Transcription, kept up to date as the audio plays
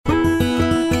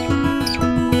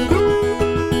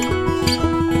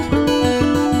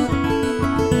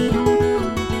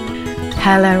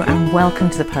Hello and welcome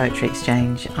to the Poetry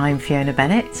Exchange. I'm Fiona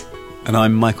Bennett. And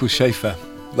I'm Michael Schaefer.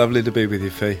 Lovely to be with you,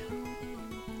 Fee.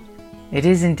 It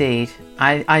is indeed.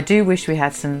 I do wish we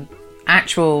had some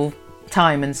actual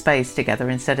time and space together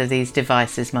instead of these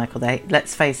devices, Michael.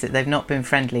 Let's face it, they've not been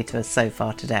friendly to us so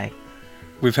far today.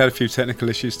 We've had a few technical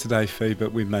issues today, Fee,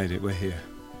 but we made it. We're here.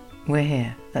 We're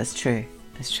here. That's true.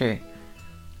 That's true.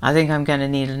 I think I'm going to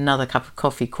need another cup of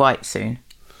coffee quite soon.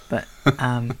 But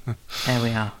there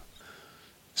we are.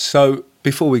 So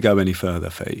before we go any further,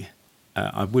 Fee,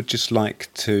 I would just like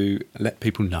to let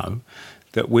people know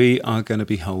that we are going to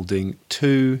be holding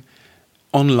 2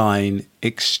 online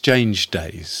exchange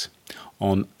days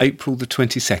on April the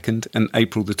 22nd and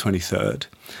April the 23rd.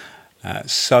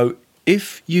 So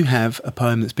if you have a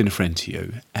poem that's been a friend to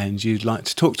you and you'd like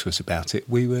to talk to us about it,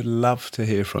 we would love to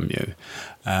hear from you.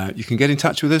 You can get in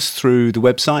touch with us through the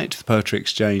website,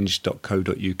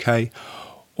 thepoetryexchange.co.uk,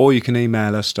 or you can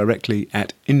email us directly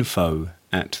at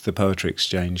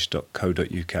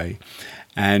info@thepoetryexchange.co.uk.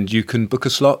 And you can book a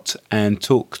slot and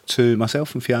talk to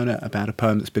myself and Fiona about a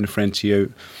poem that's been a friend to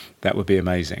you. That would be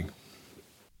amazing.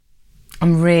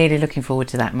 I'm really looking forward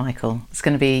to that, Michael. It's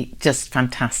going to be just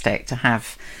fantastic to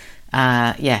have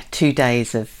 2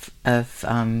 days of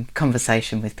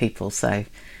conversation with people. So,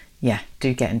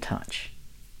 do get in touch.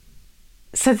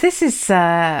 So this is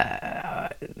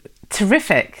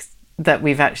terrific that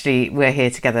we're here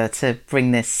together to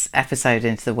bring this episode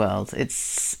into the world.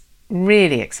 It's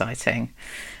really exciting.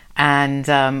 And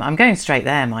I'm going straight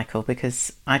there, Michael,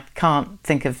 because I can't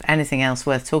think of anything else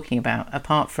worth talking about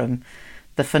apart from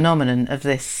the phenomenon of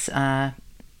this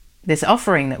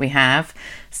offering that we have,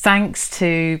 thanks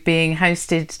to being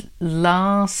hosted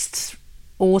last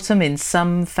autumn in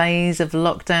some phase of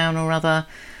lockdown or other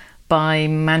by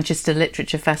Manchester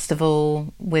Literature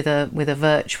Festival with a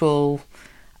virtual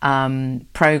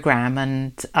programme,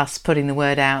 and us putting the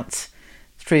word out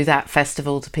through that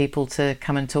festival to people to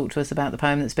come and talk to us about the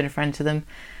poem that's been a friend to them.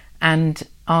 And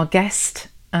our guest,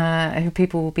 who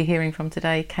people will be hearing from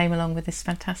today, came along with this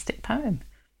fantastic poem.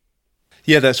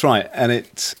 Yeah, that's right. And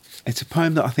it's a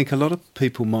poem that I think a lot of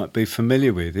people might be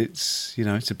familiar with. It's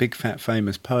a big, fat,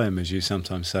 famous poem, as you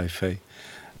sometimes say, Fee.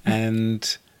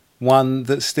 And one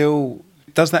that still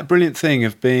does that brilliant thing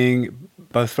of being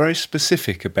both very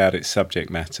specific about its subject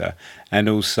matter and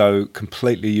also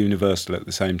completely universal at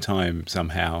the same time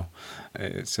somehow.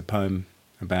 It's a poem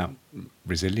about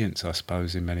resilience, I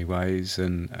suppose, in many ways,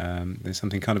 and there's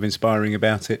something kind of inspiring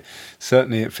about it.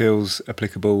 Certainly it feels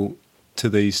applicable to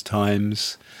these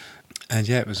times. And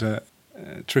it was a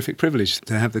terrific privilege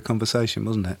to have the conversation,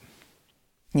 wasn't it?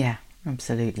 Yeah,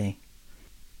 absolutely.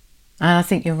 And I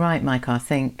think you're right, Mike. I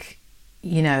think,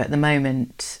 at the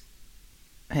moment,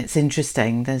 it's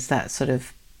interesting. There's that sort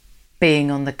of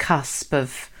being on the cusp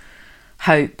of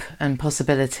hope and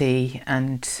possibility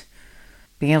and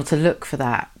being able to look for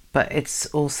that. But it's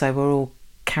also, we're all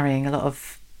carrying a lot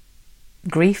of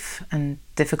grief and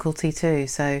difficulty too.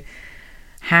 So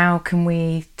how can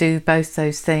we do both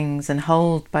those things and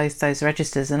hold both those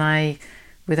registers? And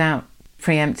without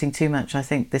preempting too much, I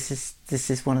think this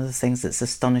is one of the things that's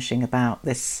astonishing about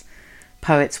this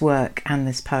poet's work and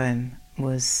this poem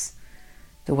was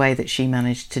the way that she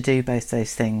managed to do both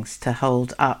those things, to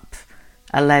hold up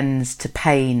a lens to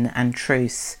pain and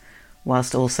truth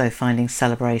whilst also finding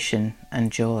celebration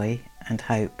and joy and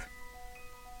hope.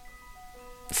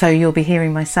 So you'll be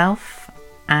hearing myself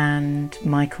and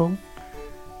Michael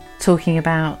talking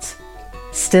about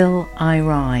Still I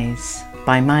Rise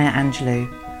by Maya Angelou,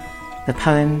 the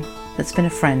poem that's been a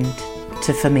friend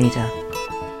to Fehmida.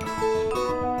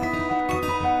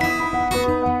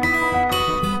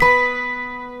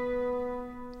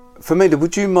 Fehmida,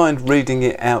 would you mind reading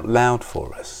it out loud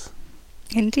for us?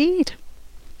 Indeed.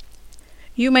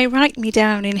 You may write me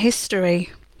down in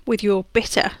history with your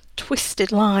bitter,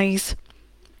 twisted lies.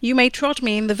 You may trod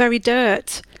me in the very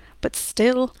dirt, but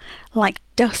still, like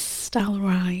dust I'll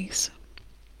rise.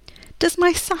 Does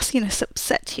my sassiness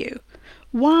upset you?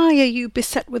 Why are you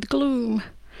beset with gloom?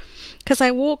 'Cause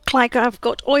I walk like I've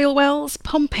got oil wells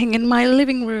pumping in my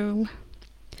living room.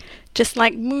 Just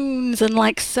like moons and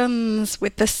like suns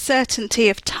with the certainty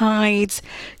of tides,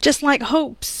 just like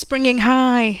hopes springing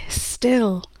high,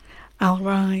 still I'll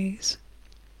rise.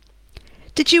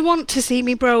 Did you want to see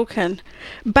me broken,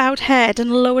 bowed head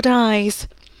and lowered eyes,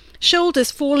 shoulders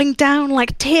falling down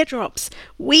like teardrops,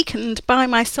 weakened by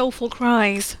my soulful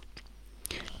cries?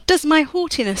 Does my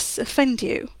haughtiness offend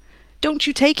you? Don't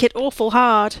you take it awful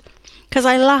hard, 'cause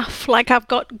I laugh like I've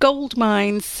got gold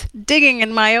mines digging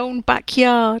in my own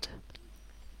backyard.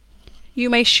 You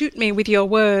may shoot me with your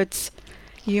words,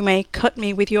 you may cut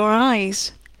me with your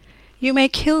eyes, You may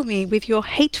kill me with your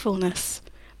hatefulness,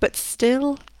 but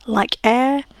still, like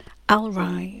air, I'll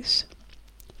rise.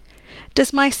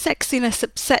 Does my sexiness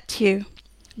upset you?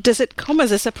 Does it come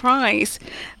as a surprise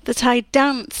that I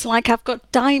dance like I've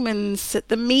got diamonds at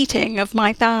the meeting of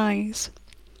my thighs?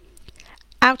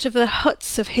 Out of the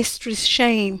huts of history's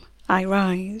shame I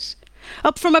rise.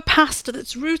 Up from a past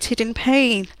that's rooted in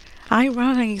pain I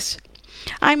rise.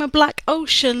 I'm a black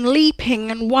ocean leaping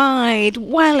and wide,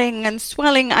 welling and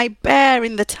swelling I bear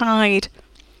in the tide.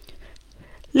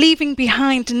 Leaving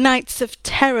behind nights of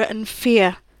terror and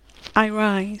fear I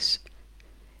rise.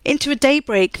 Into a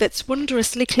daybreak that's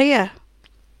wondrously clear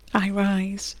I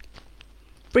rise.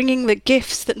 Bringing the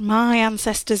gifts that my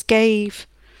ancestors gave,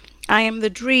 I am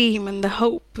the dream and the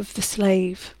hope of the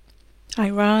slave. I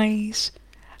rise,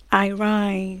 I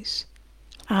rise,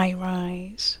 I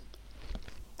rise.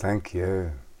 Thank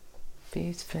you.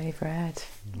 Beautifully read.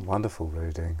 Wonderful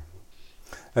reading.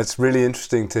 It's really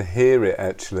interesting to hear it,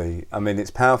 actually. I mean, it's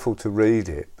powerful to read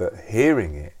it, but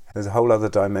hearing it, there's a whole other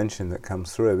dimension that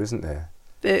comes through, isn't there?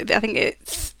 I think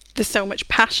there's so much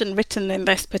passion written in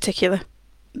this particular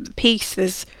piece.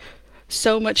 There's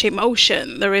so much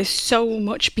emotion. There is so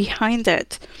much behind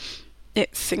it.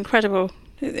 It's incredible.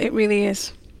 It really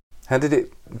is. How did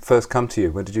it first come to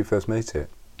you? When did you first meet it?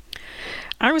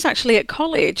 I was actually at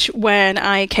college when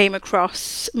I came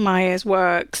across Maya's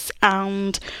works,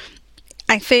 and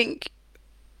I think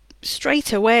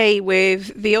straight away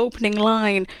with the opening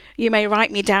line, "You may write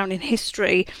me down in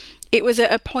history," it was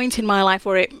at a point in my life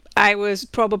where I was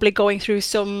probably going through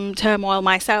some turmoil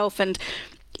myself, and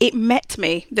it met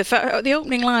me. The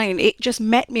opening line, it just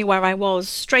met me where I was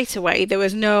straight away. There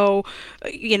was no,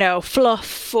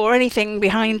 fluff or anything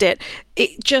behind it.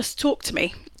 It just talked to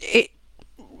me. It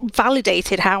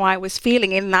validated how I was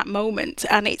feeling in that moment,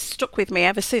 and it's stuck with me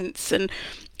ever since. And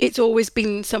it's always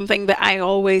been something that I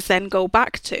always then go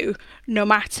back to, no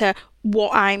matter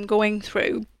what I'm going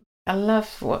through. I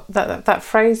love that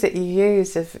phrase that you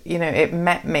use of, it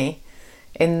met me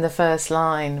in the first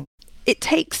line. It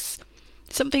takes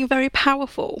something very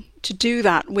powerful to do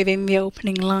that within the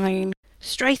opening line.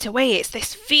 Straight away, it's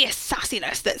this fierce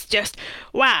sassiness that's just,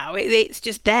 wow, it's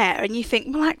just there. And you think,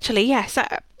 well, actually, yes,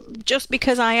 just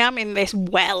because I am in this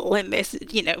well, in this,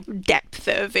 depth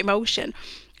of emotion,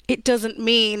 it doesn't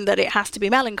mean that it has to be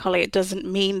melancholy. It doesn't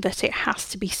mean that it has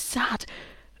to be sad.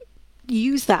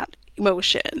 Use that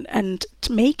emotion and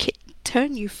to make it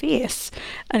turn you fierce.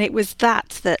 And it was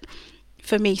that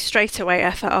for me straight away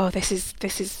I thought, oh, this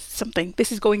is something,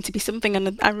 this is going to be something.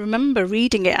 And I remember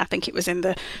reading it, I think it was in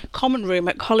the common room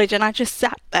at college, and I just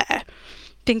sat there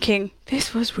thinking,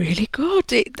 this was really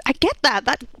good. I get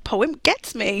that poem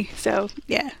gets me. So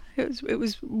yeah, it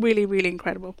was really, really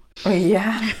incredible. Oh,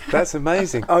 yeah. That's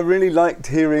amazing. I really liked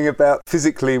hearing about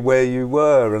physically where you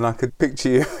were, and I could picture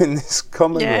you in this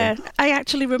common room. Yeah, I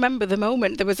actually remember the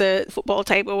moment. There was a football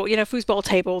table, foosball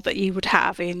table that you would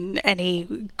have in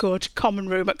any good common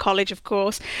room at college, of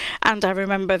course. And I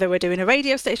remember they were doing a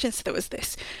radio station, so there was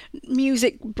this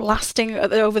music blasting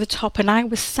over the top, and I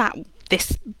was sat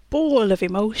this ball of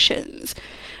emotions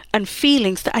and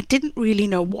feelings that I didn't really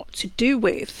know what to do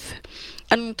with.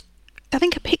 And I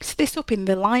think I picked this up in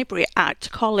the library at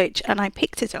college, and I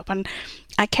picked it up and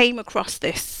I came across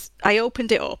this. I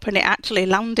opened it up and it actually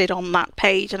landed on that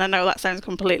page, and I know that sounds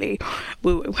completely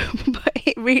woo-woo, but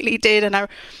it really did. And I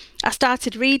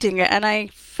started reading it and I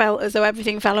felt as though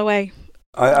everything fell away.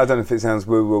 I don't know if it sounds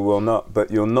woo-woo or not,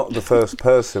 but you're not the first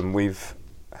person we've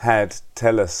had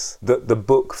tell us that the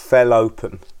book fell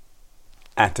open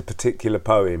at a particular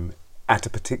poem, at a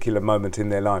particular moment in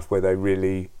their life where they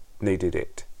really needed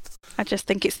it. I just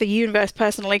think it's the universe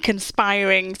personally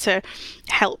conspiring to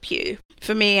help you.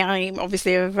 For me, I'm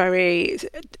obviously very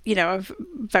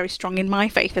strong in my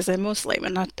faith as a Muslim,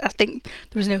 and I think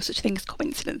there is no such thing as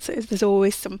coincidences. There's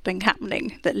always something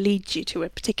happening that leads you to a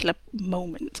particular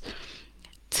moment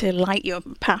to light your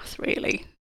path, really.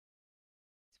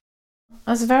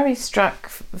 I was very struck,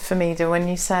 Fehmida, when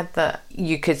you said that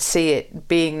you could see it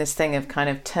being this thing of kind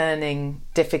of turning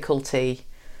difficulty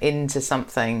into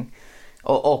something,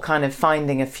 or kind of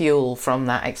finding a fuel from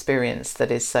that experience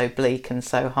that is so bleak and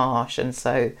so harsh and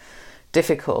so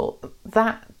difficult.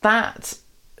 That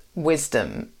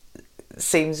wisdom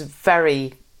seems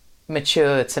very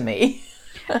mature to me.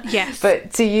 Yes.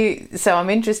 But to you, so I'm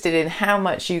interested in how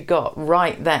much you got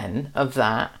right then of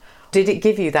that. Did it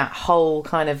give you that whole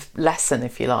kind of lesson,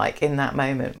 if you like, in that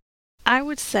moment? I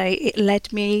would say it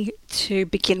led me to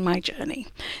begin my journey.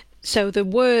 So the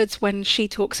words, when she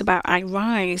talks about I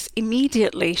rise,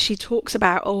 immediately she talks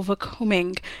about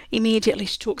overcoming, immediately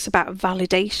she talks about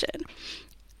validation.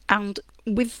 And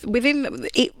within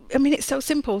it, I mean, it's so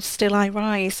simple. Still I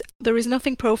rise. There is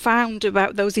nothing profound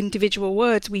about those individual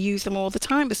words. We use them all the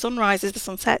time. The sun rises, the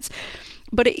sun sets.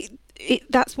 But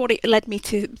that's what it led me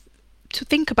to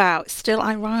think about. Still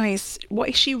I rise. What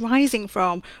is she rising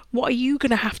from? What are you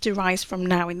going to have to rise from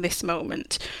now in this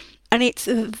moment? And it's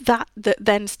that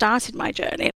then started my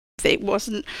journey. It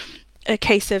wasn't a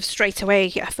case of straight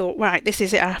away I thought, right, this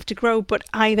is it, I have to grow. But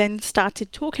I then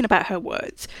started talking about her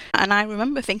words. And I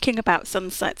remember thinking about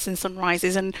sunsets and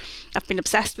sunrises, and I've been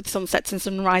obsessed with sunsets and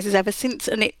sunrises ever since.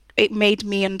 And it made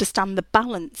me understand the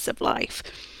balance of life.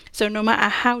 So no matter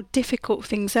how difficult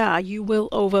things are, you will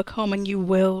overcome and you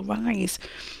will rise.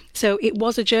 So it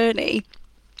was a journey.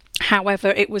 However,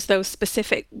 it was those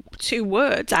specific two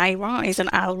words, I rise and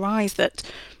I'll rise, that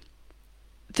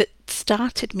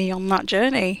started me on that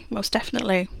journey, most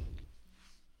definitely.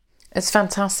 It's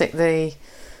fantastic, the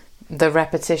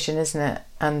repetition, isn't it?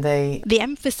 And the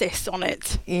emphasis on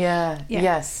it. Yeah.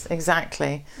 Yes,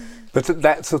 exactly. But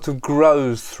that sort of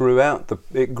grows through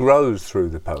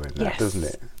the poem, yes, doesn't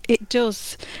it? It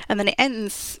does. And then it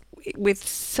ends with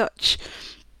such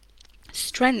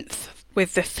strength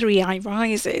with the three I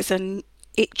rises, and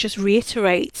it just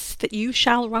reiterates that you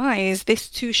shall rise, this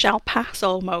too shall pass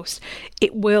almost.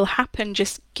 It will happen,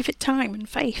 just give it time and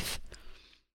faith.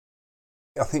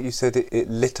 I think you said it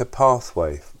lit a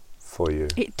pathway for you.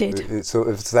 It did. It's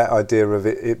that idea of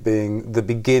it being the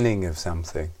beginning of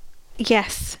something.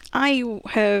 Yes, I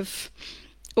have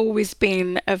always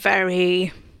been a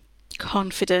very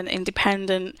confident,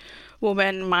 independent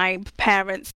woman. My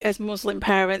parents, as Muslim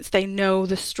parents, they know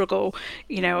the struggle,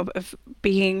 of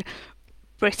being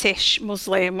British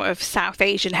Muslim of South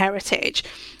Asian heritage.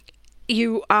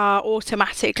 You are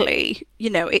automatically,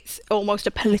 it's almost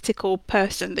a political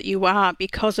person that you are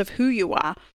because of who you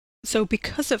are. So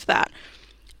because of that,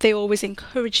 they always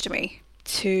encouraged me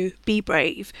to be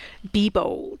brave, be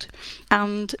bold.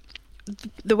 And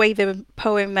the way the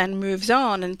poem then moves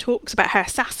on and talks about her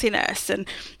sassiness and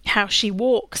how she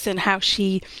walks and how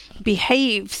she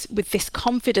behaves with this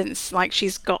confidence, like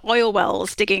she's got oil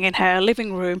wells digging in her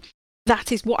living room.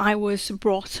 That is what I was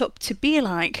brought up to be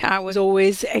like. I was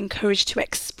always encouraged to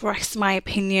express my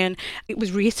opinion. It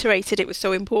was reiterated, it was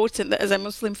so important that as a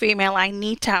Muslim female, I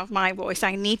need to have my voice,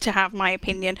 I need to have my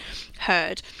opinion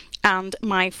heard. And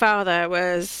my father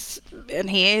was, and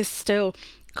he is still,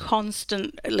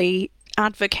 constantly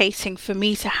advocating for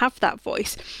me to have that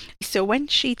voice. So when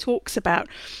she talks about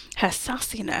her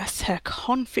sassiness, her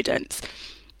confidence,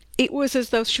 it was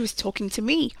as though she was talking to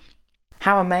me.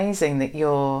 How amazing that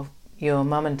your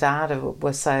mum and dad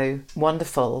were so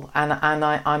wonderful, and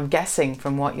I'm guessing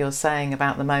from what you're saying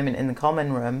about the moment in the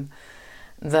common room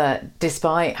that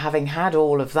despite having had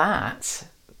all of that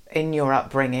in your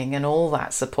upbringing and all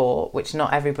that support, which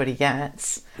not everybody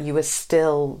gets, you were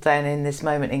still then in this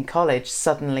moment in college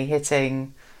suddenly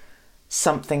hitting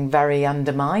something very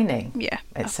undermining. Yeah,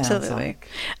 it absolutely. Sounds like.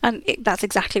 And that's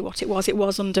exactly what it was. It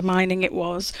was undermining. It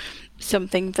was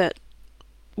something that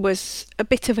was a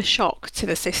bit of a shock to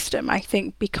the system, I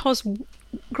think, because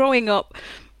growing up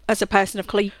as a person of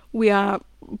colour, we are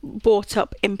brought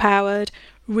up empowered,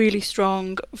 really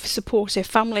strong, supportive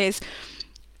families,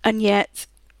 and yet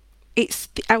it's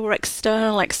our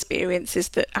external experiences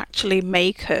that actually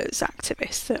make us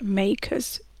activists, that make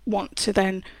us want to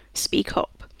then speak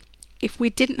up. If we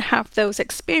didn't have those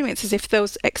experiences, if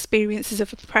those experiences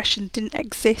of oppression didn't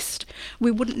exist,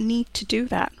 we wouldn't need to do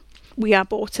that. We are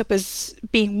brought up as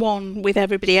being one with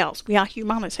everybody else. We are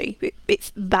humanity.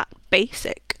 It's that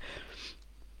basic.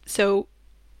 So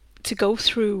to go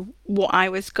through what I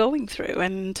was going through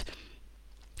and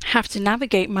have to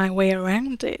navigate my way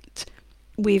around it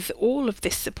with all of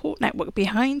this support network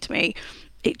behind me,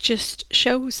 it just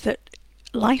shows that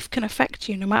life can affect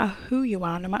you no matter who you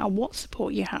are, no matter what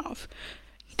support you have.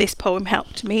 This poem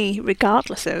helped me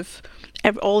regardless of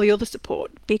all the other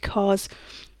support, because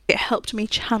it helped me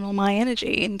channel my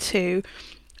energy into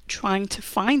trying to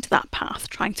find that path,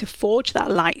 trying to forge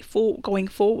that light for going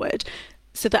forward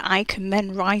so that I can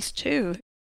then rise too.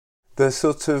 The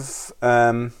sort of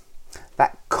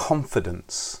that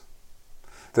confidence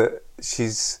that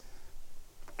she's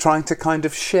trying to kind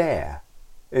of share.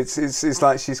 It's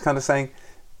like she's kind of saying,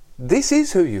 this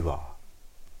is who you are.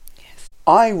 Yes.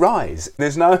 I rise.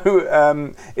 There's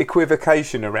no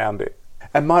equivocation around it.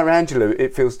 And Maya Angelou,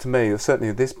 it feels to me, or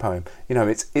certainly this poem,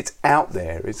 it's out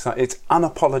there. It's like, it's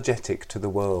unapologetic to the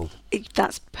world.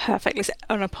 That's perfectly said.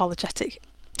 Unapologetic,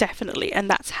 definitely. And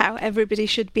that's how everybody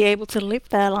should be able to live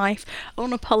their life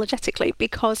unapologetically,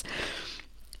 because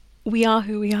we are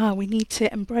who we are. We need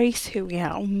to embrace who we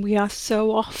are. And we are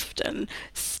so often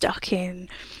stuck in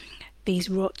these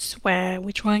ruts where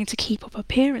we're trying to keep up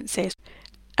appearances.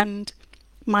 And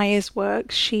Maya's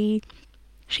work, she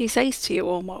says to you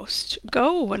almost,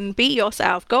 go and be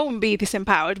yourself, go and be this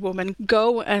empowered woman,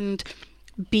 go and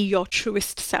be your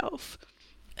truest self.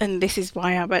 And this is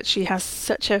why I bet she has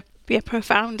such a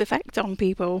profound effect on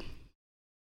people.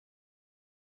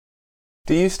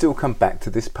 Do you still come back to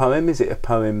this poem? Is it a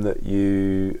poem that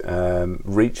you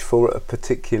reach for at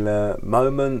particular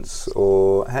moments,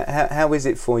 or how is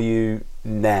it for you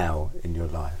now in your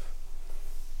life?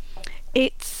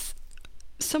 It's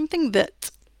something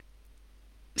that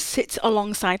sits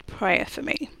alongside prayer for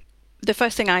me. The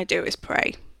first thing I do is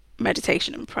pray,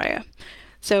 meditation and prayer.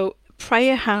 So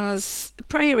prayer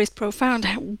is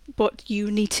profound, but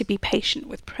you need to be patient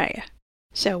with prayer.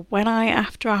 So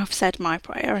after I've said my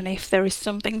prayer, and if there is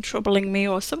something troubling me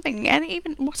or something, and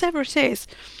even whatever it is,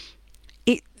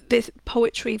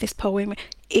 this poem,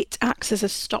 it acts as a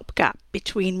stopgap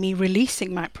between me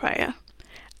releasing my prayer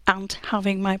and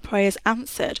having my prayers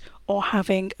answered, or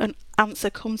having an answer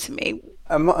come to me.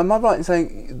 Am I right in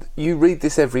saying you read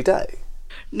this every day?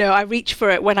 No, I reach for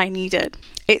it when I need it.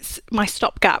 It's my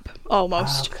stopgap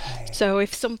almost. Okay. So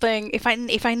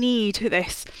if I need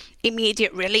this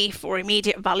immediate relief or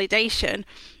immediate validation,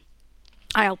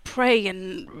 I'll pray,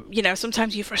 and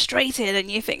sometimes you're frustrated and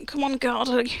you think, come on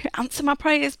God, answer my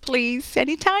prayers please,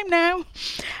 anytime now.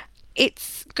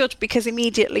 It's good because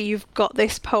immediately you've got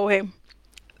this poem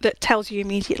that tells you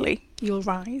immediately you'll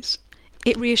rise.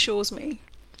 It reassures me.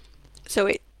 So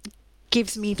it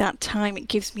gives me that time, it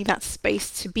gives me that space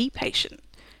to be patient,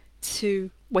 to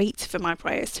wait for my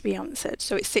prayers to be answered.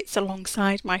 So it sits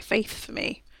alongside my faith for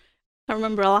me. I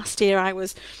remember last year I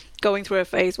was going through a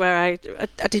phase where I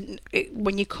didn't,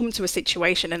 when you come to a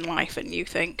situation in life and you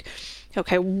think,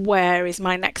 okay, where is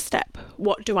my next step?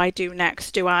 What do I do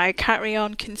next? Do I carry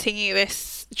on, continue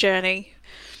this journey?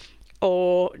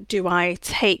 Or do I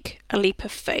take a leap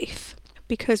of faith?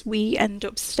 Because we end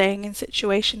up staying in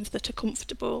situations that are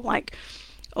comfortable, like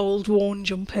old worn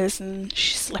jumpers and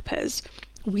slippers.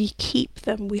 We keep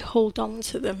them, we hold on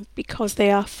to them because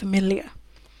they are familiar.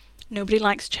 Nobody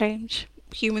likes change.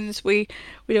 Humans, we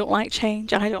don't like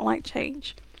change. I don't like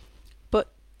change. But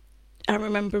I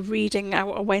remember reading,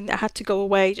 I had to go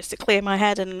away just to clear my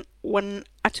head, and when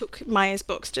I took Maya's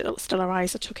book, Still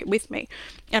Arise, I took it with me.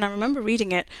 And I remember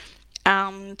reading it,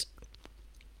 and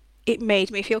it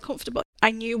made me feel comfortable.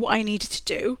 I knew what I needed to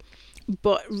do,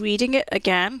 but reading it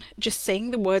again, just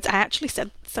saying the words, I actually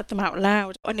said them out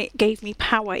loud, and it gave me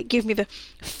power. It gave me the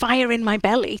fire in my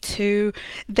belly to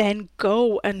then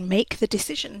go and make the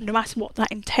decision, no matter what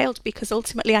that entailed, because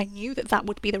ultimately I knew that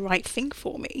would be the right thing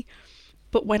for me.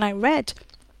 But when I read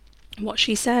what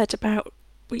she said about,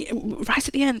 right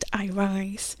at the end, I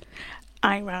rise,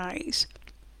 I rise,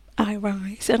 I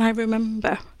rise. And I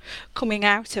remember coming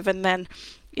out of, and then,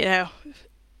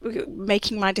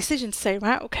 making my decision to say,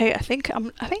 right, okay, I think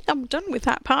I'm done with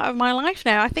that part of my life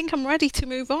now. I think I'm ready to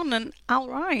move on, and I'll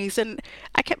rise. And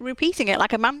I kept repeating it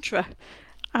like a mantra,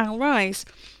 I'll rise.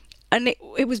 And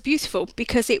it was beautiful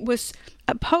because it was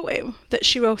a poem that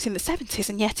she wrote in the 70s,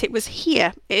 and yet it was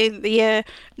here in the year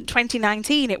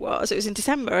 2019. It was in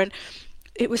December, and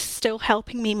it was still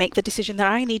helping me make the decision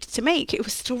that I needed to make. It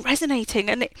was still resonating,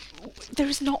 and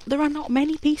there are not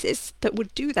many pieces that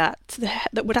would do that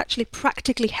would actually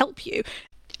practically help you.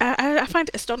 I find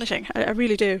it astonishing. I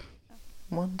really do.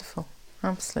 Wonderful,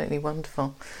 absolutely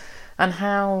wonderful. And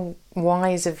how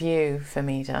wise of you,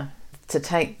 Fehmida, to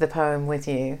take the poem with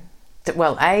you.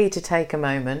 A, to take a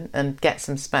moment and get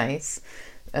some space,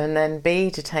 and then B,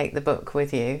 to take the book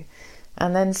with you.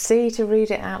 And then C, to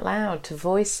read it out loud, to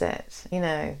voice it,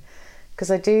 because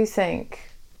I do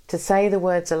think to say the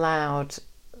words aloud,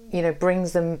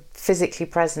 brings them physically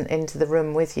present into the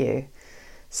room with you.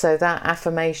 So that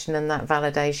affirmation and that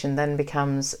validation then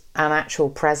becomes an actual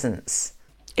presence.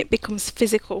 It becomes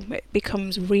physical, it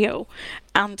becomes real,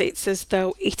 and it's as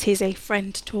though it is a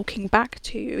friend talking back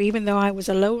to you. Even though I was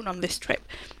alone on this trip,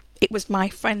 it was my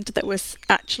friend that was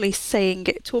actually saying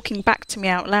it, talking back to me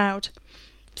out loud.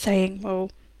 Saying,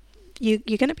 well, you're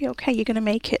going to be okay, you're going to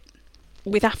make it.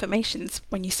 With affirmations,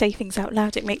 when you say things out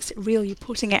loud, it makes it real. You're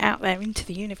putting it out there into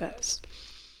the universe.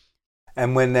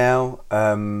 And we're now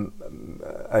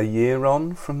a year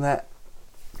on from that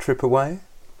trip away?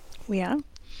 We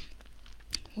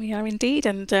are indeed,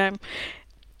 and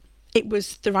it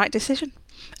was the right decision.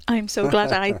 I'm so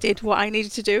glad I did what I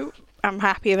needed to do. I'm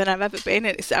happier than I've ever been.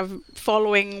 I'm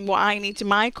following what I need to,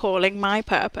 my calling, my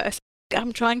purpose.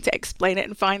 I'm trying to explain it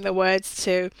and find the words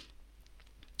to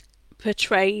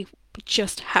portray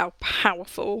just how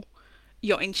powerful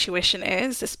your intuition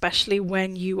is, especially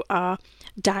when you are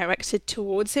directed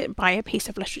towards it by a piece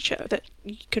of literature that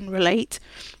you can relate.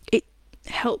 It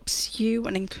helps you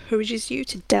and encourages you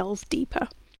to delve deeper.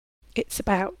 It's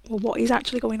about, well, what is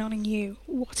actually going on in you?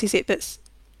 What is it that's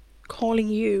calling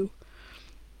you?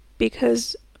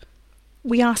 Because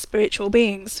we are spiritual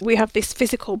beings. We have this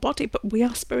physical body, but we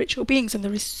are spiritual beings, and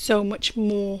there is so much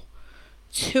more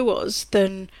to us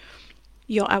than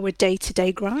our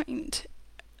day-to-day grind.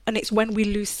 And it's when we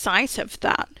lose sight of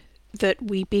that that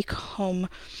we become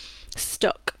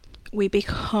stuck. We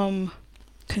become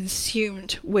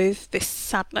consumed with this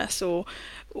sadness or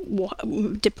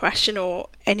depression or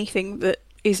anything that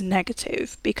is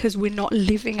negative, because we're not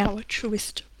living our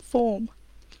truest form.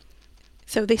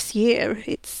 So this year,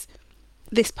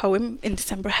 this poem in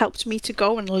December helped me to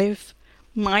go and live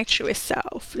my truest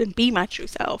self and be my true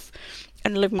self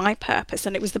and live my purpose,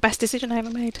 and it was the best decision I ever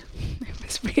made.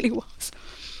 It really was.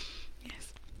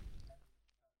 Yes.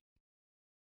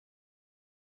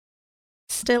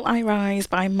 Still I Rise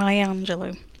by Maya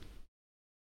Angelou.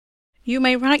 You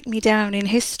may write me down in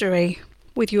history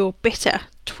with your bitter,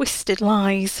 twisted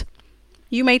lies.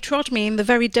 You may trod me in the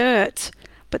very dirt,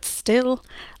 but still,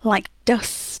 like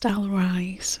dust I'll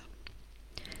rise.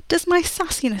 Does my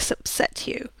sassiness upset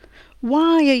you?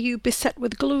 Why are you beset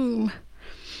with gloom?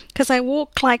 'Cause I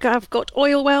walk like I've got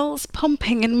oil wells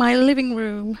pumping in my living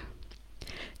room.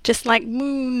 Just like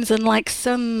moons and like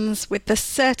suns with the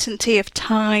certainty of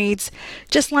tides,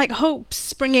 just like hopes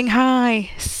springing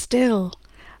high, still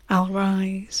I'll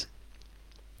rise.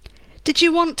 Did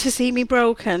you want to see me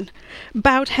broken,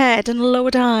 bowed head and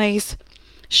lowered eyes,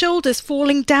 shoulders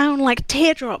falling down like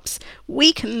teardrops,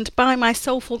 weakened by my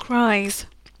soulful cries?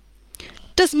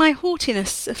 Does my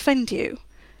haughtiness offend you?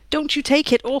 Don't you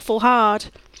take it awful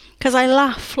hard, 'cause I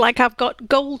laugh like I've got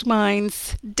gold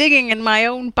mines digging in my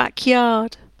own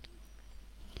backyard.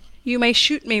 You may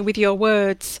shoot me with your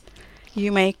words,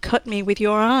 you may cut me with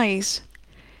your eyes,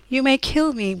 you may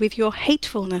kill me with your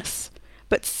hatefulness,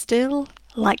 but still,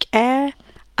 like air,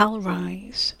 I'll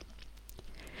rise.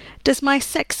 Does my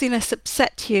sexiness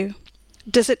upset you?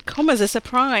 Does it come as a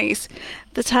surprise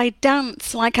that I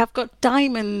dance like I've got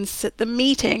diamonds at the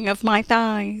meeting of my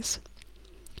thighs?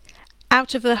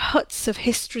 Out of the huts of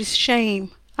history's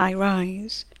shame I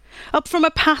rise. Up from a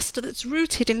past that's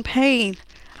rooted in pain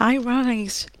I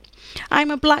rise. I'm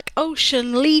a black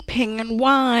ocean leaping and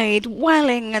wide,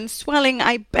 welling and swelling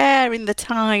I bear in the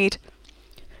tide.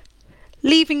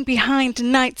 Leaving behind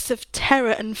nights of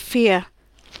terror and fear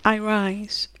I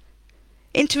rise.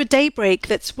 Into a daybreak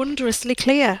that's wondrously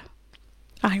clear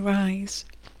I rise.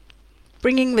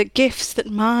 Bringing the gifts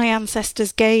that my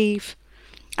ancestors gave,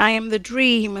 I am the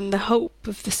dream and the hope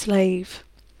of the slave.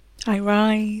 I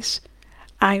rise,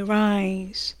 I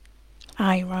rise,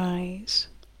 I rise.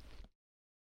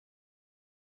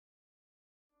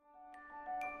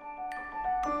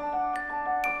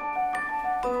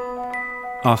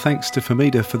 Our thanks to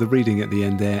Fehmida for the reading at the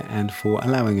end there and for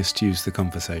allowing us to use the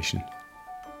conversation.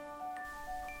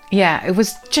 Yeah, it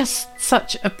was just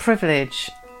such a privilege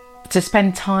to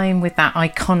spend time with that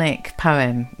iconic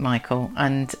poem, Michael,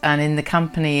 and in the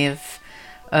company of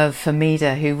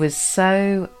Fehmida, who was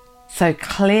so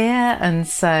clear and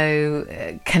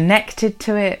so connected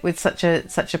to it with such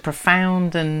a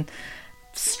profound and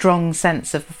strong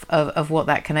sense of what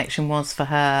that connection was for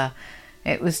her.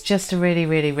 It was just a really,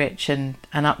 really rich and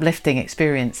uplifting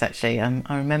experience, actually.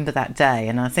 I remember that day,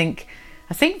 and I think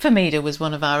Fehmida was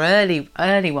one of our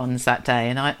early ones that day,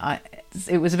 and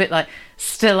it was a bit like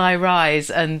Still I Rise,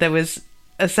 and there was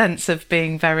a sense of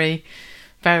being very,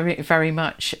 very, very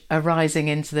much arising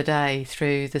into the day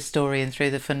through the story and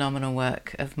through the phenomenal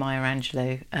work of Maya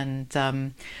Angelou.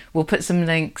 And we'll put some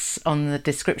links on the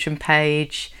description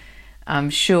page. I'm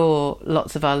sure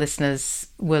lots of our listeners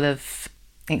will have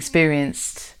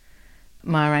experienced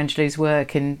Maya Angelou's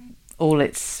work in all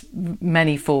its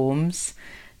many forms.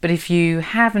 But if you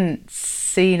haven't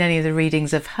seen any of the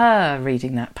readings of her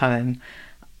reading that poem,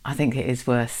 I think it is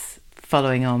worth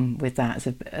following on with that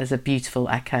as a beautiful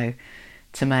echo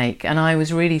to make. And I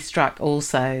was really struck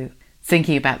also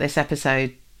thinking about this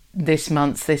episode this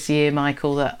month, this year,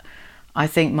 Michael, that I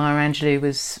think Maya Angelou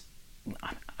was,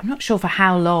 I'm not sure for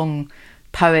how long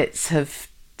poets have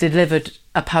delivered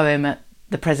a poem at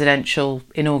the presidential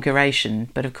inauguration,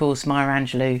 but of course Maya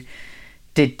Angelou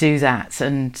did do that.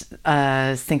 And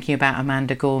thinking about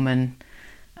Amanda Gorman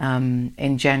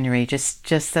in January,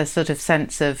 just a sort of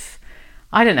sense of,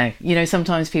 I don't know,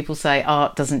 sometimes people say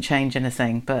art doesn't change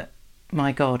anything, but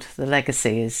my God, the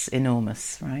legacy is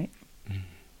enormous, right?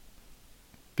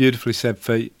 Beautifully said,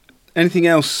 Fee. Anything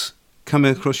else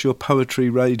coming across your poetry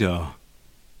radar?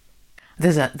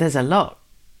 There's a lot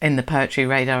in the poetry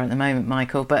radar at the moment,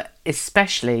 Michael, but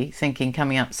especially thinking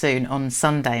coming up soon on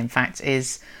Sunday, in fact,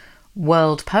 is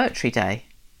World Poetry Day,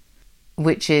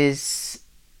 which is,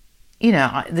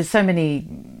 there's so many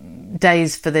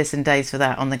days for this and days for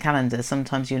that on the calendar.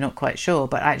 Sometimes you're not quite sure,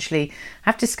 but actually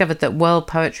I've discovered that World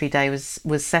Poetry Day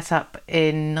was set up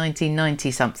in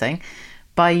 1990 something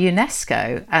by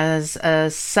UNESCO as a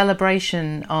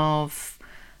celebration of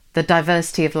the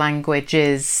diversity of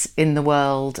languages in the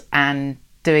world, and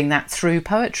doing that through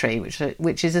poetry,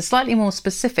 which is a slightly more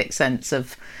specific sense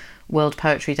of World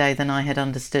Poetry Day than I had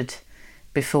understood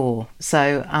before.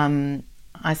 So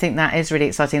I think that is really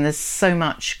exciting. There's so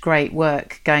much great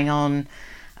work going on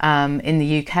in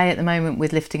the UK at the moment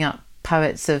with lifting up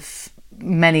poets of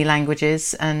many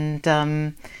languages, and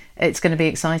it's going to be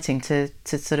exciting to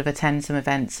sort of attend some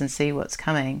events and see what's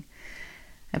coming.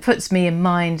 It puts me in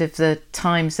mind of the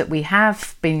times that we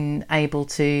have been able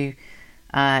to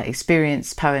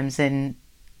experience poems in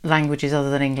languages other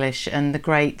than English, and the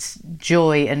great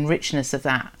joy and richness of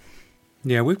that.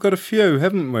 Yeah, we've got a few,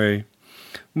 haven't we?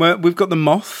 Well, we've got The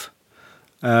Moth,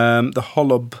 the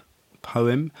Holob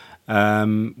poem.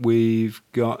 We've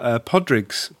got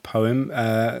Podrig's poem,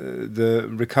 The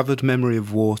Recovered Memory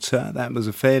of Water. That was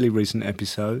a fairly recent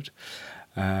episode.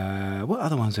 What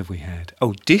other ones have we had?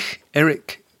 Oh, Dich,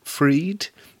 Eric Fried,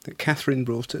 that Catherine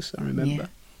brought us, I remember. Yeah.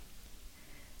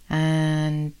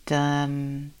 And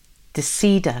the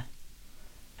Cedar.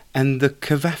 And the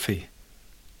Cavafy.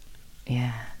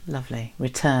 Yeah, lovely.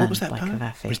 Return What was that by poem?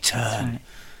 Cavafy. Return. That's right.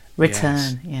 Return,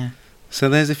 Yes. yeah. So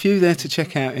there's a few there to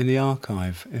check out in the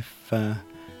archive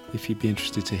if you'd be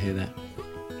interested to hear that.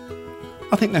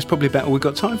 I think that's probably about all we've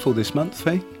got time for this month,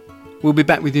 Faye. We'll be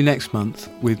back with you next month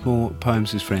with more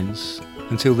Poems as Friends.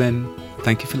 Until then,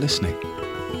 thank you for listening.